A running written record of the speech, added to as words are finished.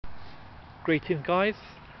Greetings guys,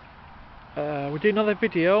 we're doing another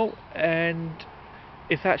video, and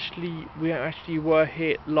we actually were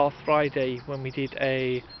here last Friday when we did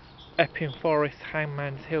a Epping Forest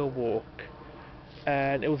Hangmans Hill walk,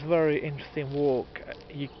 and it was a very interesting walk.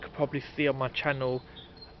 You could probably see on my channel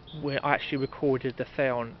where I actually recorded the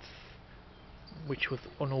seance, which was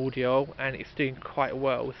on audio, and it's doing quite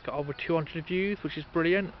well. It's got over 200 views, which is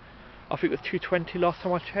brilliant. I think it was 220 last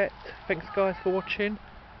time I checked. Thanks guys for watching.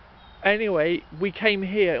 Anyway, we came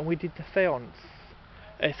here and we did the seance.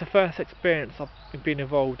 It's the first experience I've been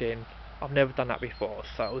involved in. I've never done that before,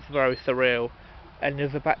 so it was very surreal. And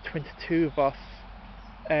there's about 22 of us,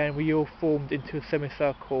 and we all formed into a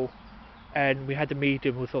semicircle. And we had a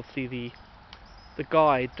medium, who was obviously the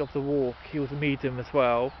guide of the walk. He was a medium as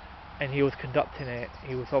well, and he was conducting it.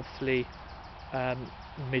 He was obviously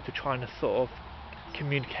mid to trying to sort of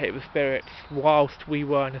communicate with spirits whilst we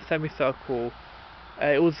were in a semicircle.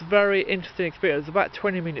 It was a very interesting experience. It was about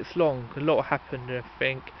 20 minutes long. A lot happened, I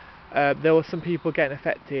think. There were some people getting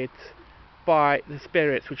affected by the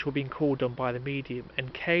spirits which were being called on by the medium,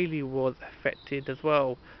 and Kayley was affected as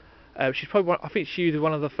well. She's probably I think she was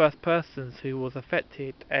one of the first persons who was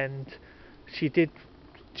affected, and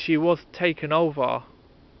she was taken over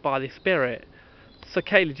by the spirit. So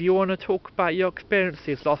Kayley, do you want to talk about your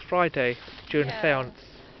experiences last Friday during the seance?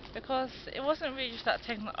 Because it wasn't really just like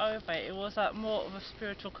taking over, it was like more of a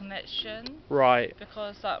spiritual connection. Right.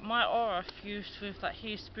 Because like my aura fused with like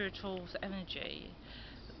his spiritual energy,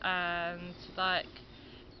 and like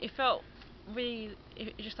it felt really,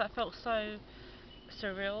 it just like felt so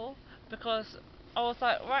surreal, because I was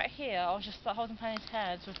like right here, I was just like holding Penny's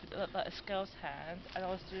hands with like a girl's hand, and I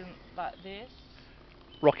was doing like this,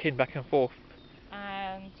 Rocking back and forth.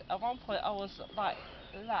 and at one point I was like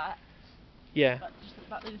that. Yeah. Like just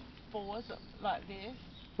like leaning forwards like this.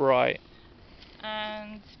 Right.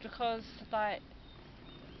 And because like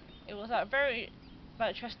it was like very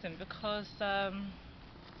like interesting, because the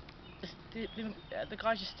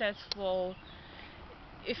guy just said, well,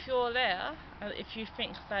 if you're there and if you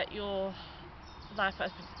think that your life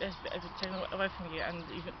has been taken away from you,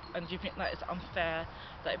 and you think that it's unfair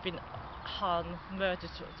that you've been hung, murdered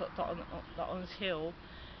on this hill,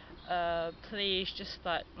 please just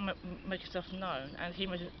like make yourself known. And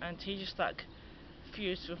he just like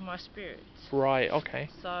fused with my spirit. Right. Okay.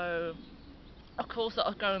 So of course I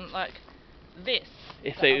was going like this.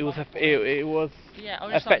 So it was yeah, I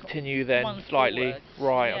was just affecting like you then slightly.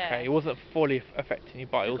 forward. Right. Yeah. Okay. It wasn't fully affecting you,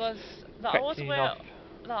 but it was Because like, affecting you enough.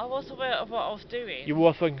 I was aware of what I was doing. You were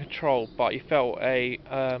also in control, but you felt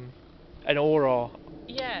an aura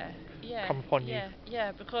Yeah, come upon you.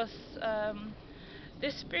 yeah. Because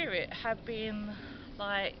this spirit had been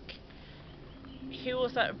like, he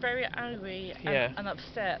was like very angry and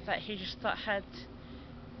upset that he just like had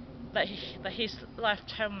that his life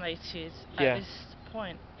terminated at this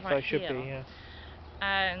point right so it should here. be, yeah.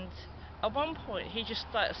 And at one point he just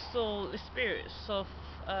like saw the spirits of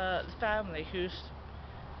the family who's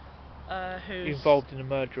involved in the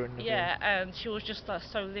murder and yeah, and she was just like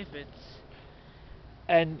so livid.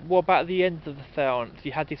 And what about the end of the seance?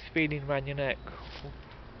 You had this feeling around your neck?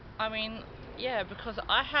 I mean, yeah, because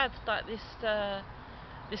I had like this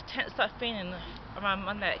tense like feeling around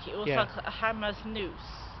my neck. It was like a hammer's noose.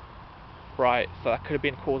 Right, so that could have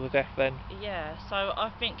been cause of death then? Yeah, so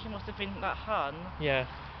I think he must have been like hung. Yeah.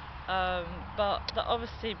 But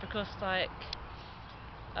obviously, because like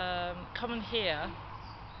coming here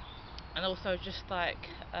and also just like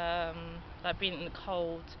being in the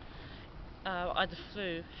cold, I had the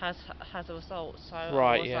flu has a result. So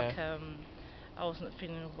right, I was like I wasn't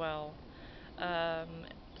feeling well. So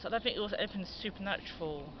I don't think it was anything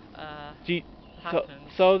supernatural happened.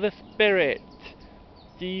 So the spirit,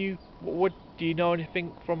 do you know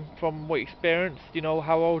anything from what you experienced? Do you know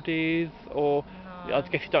how old he is, or no. I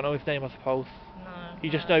guess you don't know his name, I suppose. No. You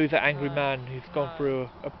just know he's an angry man who's gone through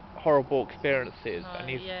a horrible experiences, and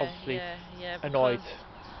he's obviously annoyed.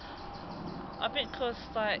 I think because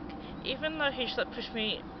like, even though he just like pushed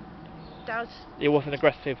me down, it wasn't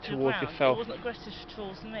aggressive towards yourself. It wasn't aggressive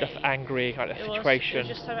towards me. Just angry at the situation, it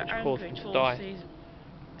was just so which caused him to die.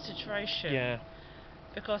 The situation. Yeah.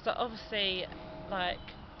 Because like, obviously, like,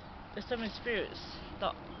 there's so many spirits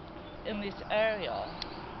that in this area.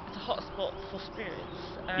 It's a hot spot for spirits.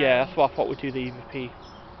 Yeah, that's why I thought we'd do the EVP.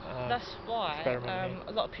 That's why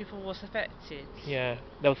a lot of people was affected. Yeah,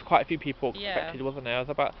 there was quite a few people affected, wasn't there? There was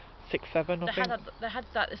about 6, 7, I think. They had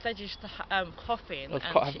that. This lady just coughing. It was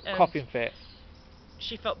quite a coughing fit.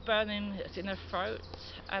 She felt burning in her throat,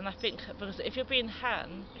 and I think because if you're being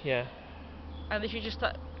hanged, yeah, and if you just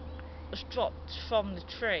like was dropped from the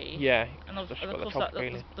tree, Yeah, and of, just and got of the course top like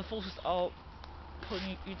feeling. the forces are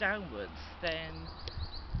pulling you downwards, then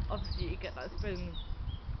obviously you get that spin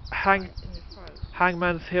Hang like in your throat.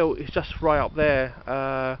 Hangman's Hill is just right up there.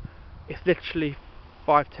 It's literally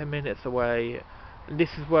 5-10 minutes away. And this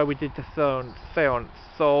is where we did the seance.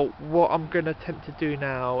 So what I'm going to attempt to do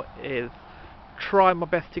now is try my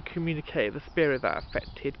best to communicate the spirit that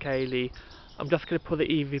affected Kayley. I'm just going to put the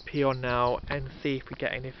EVP on now and see if we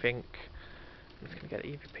get anything. I'm just going to get the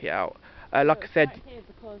EVP out. So Like I it's said, right here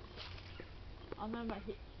because I remember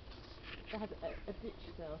they had a ditch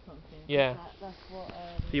there or something. yeah, That's what. so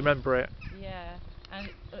you remember it. Yeah, and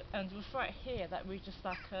it was right here that we just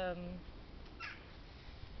like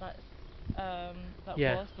that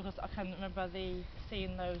Yeah. was because I can remember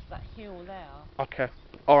seeing that hill there. Okay.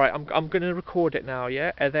 Alright, I'm going to record it now,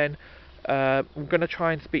 yeah? And then I'm going to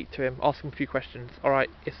try and speak to him, ask him a few questions. Alright,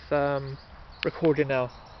 it's recording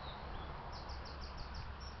now.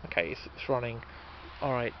 Okay, it's running.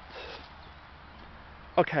 Alright.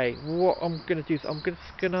 Okay, what I'm going to do is I'm just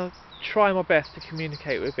going to try my best to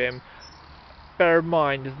communicate with him. Bear in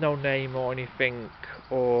mind, there's no name or anything,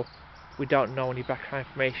 or we don't know any background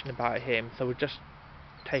information about him, so we're just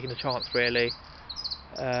taking a chance, really.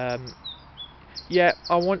 Yeah,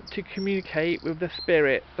 I want to communicate with the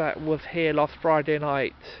spirit that was here last Friday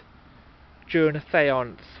night during a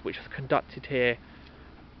seance which was conducted here.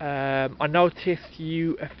 I noticed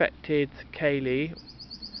you affected Kayley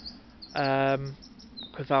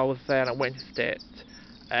because I was there and I witnessed it,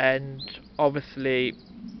 and obviously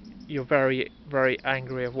you're very, very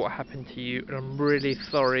angry of what happened to you, and I'm really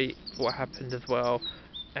sorry for what happened as well.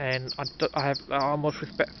 And I have utmost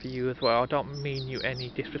respect for you as well. I don't mean you any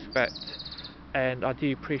disrespect, and I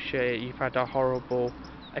do appreciate you've had a horrible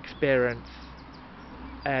experience,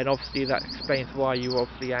 and obviously that explains why you were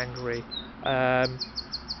obviously angry.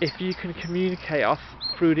 If you can communicate us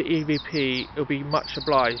through the EVP, it'll be much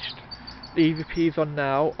obliged. The EVP is on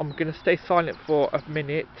now. I'm going to stay silent for a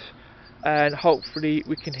minute, and hopefully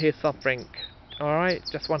we can hear something. Alright,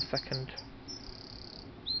 just 1 second.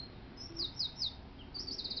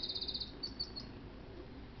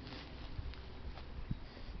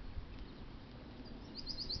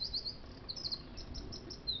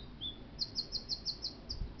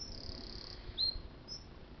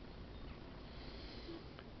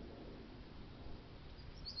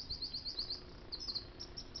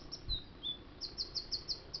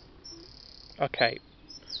 Okay,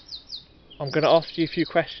 I'm going to ask you a few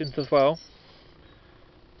questions as well.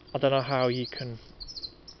 I don't know how you can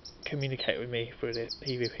communicate with me through the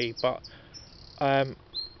EVP, but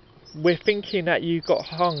we're thinking that you got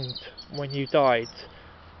hanged when you died.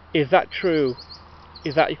 Is that true?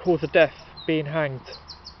 Is that your cause of death, being hanged?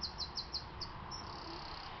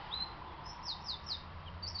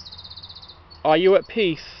 Are you at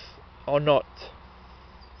peace or not?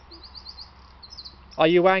 Are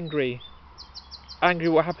you angry? Angry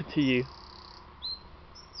what happened to you?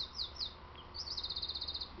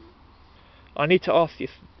 I need to ask you.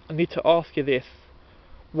 I need to ask you this.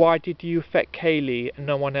 Why did you affect Kayley and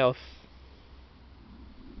no one else?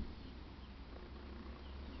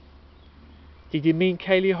 Did you mean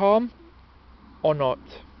Kayley harm or not?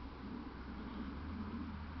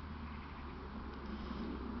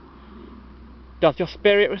 Does your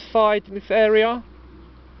spirit reside in this area?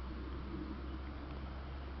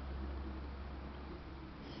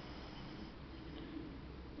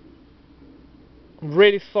 I'm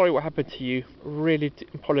really sorry what happened to you. Really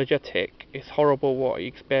apologetic. It's horrible what you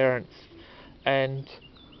experienced, and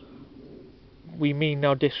we mean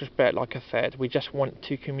no disrespect. Like I said, we just want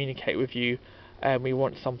to communicate with you, and we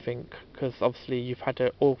want something because obviously you've had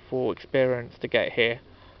an awful experience to get here,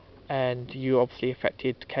 and you obviously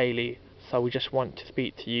affected Kayley. So we just want to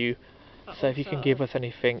speak to you. So if you can give us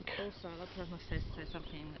anything. Also, I'd like to say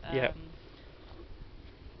something. Yeah.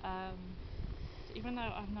 Even though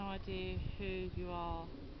I have no idea who you are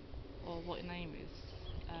or what your name is,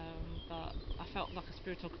 but I felt like a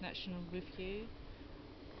spiritual connection with you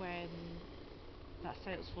when that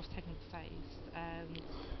seance was taking place, and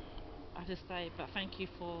I have to say, but thank you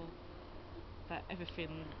for that everything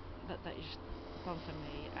that you've done for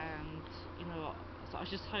me, and you know what? So I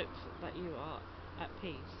just hope that you are at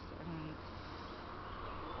peace, and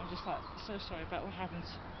I'm just like so sorry about what happened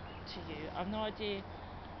to you. I have no idea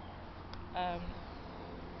um,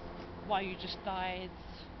 why you just died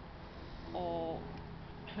or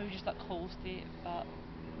who just that caused it, but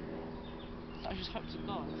so I just hope to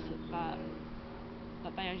God that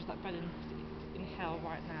they are just like burning in hell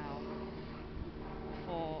right now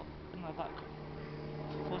for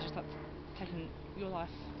for just like taking your life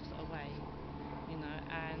away,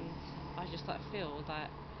 and I just like feel that,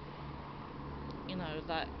 you know,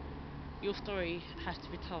 that your story has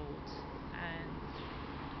to be told,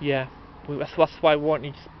 and Yeah, that's why we want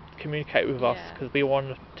you to communicate with us, yeah. because we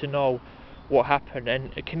want to know what happened.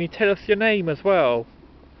 And can you tell us your name as well,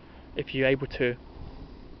 if you're able to?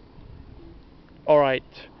 All right.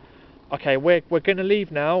 Okay, we're gonna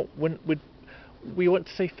leave now. We want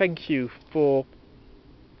to say thank you for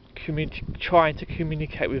trying to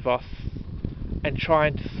communicate with us and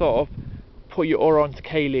trying to sort of put your aura onto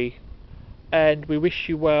Kayley. And we wish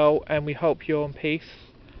you well, and we hope you're in peace.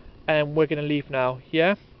 And we're gonna leave now.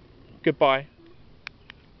 Yeah. Goodbye.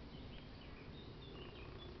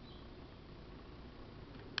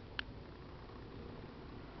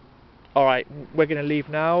 Alright, we're going to leave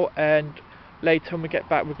now, and later when we get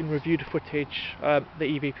back we're going to review the footage, the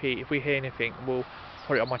EVP. If we hear anything we'll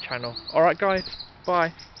put it on my channel. Alright guys,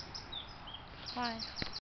 bye. Bye.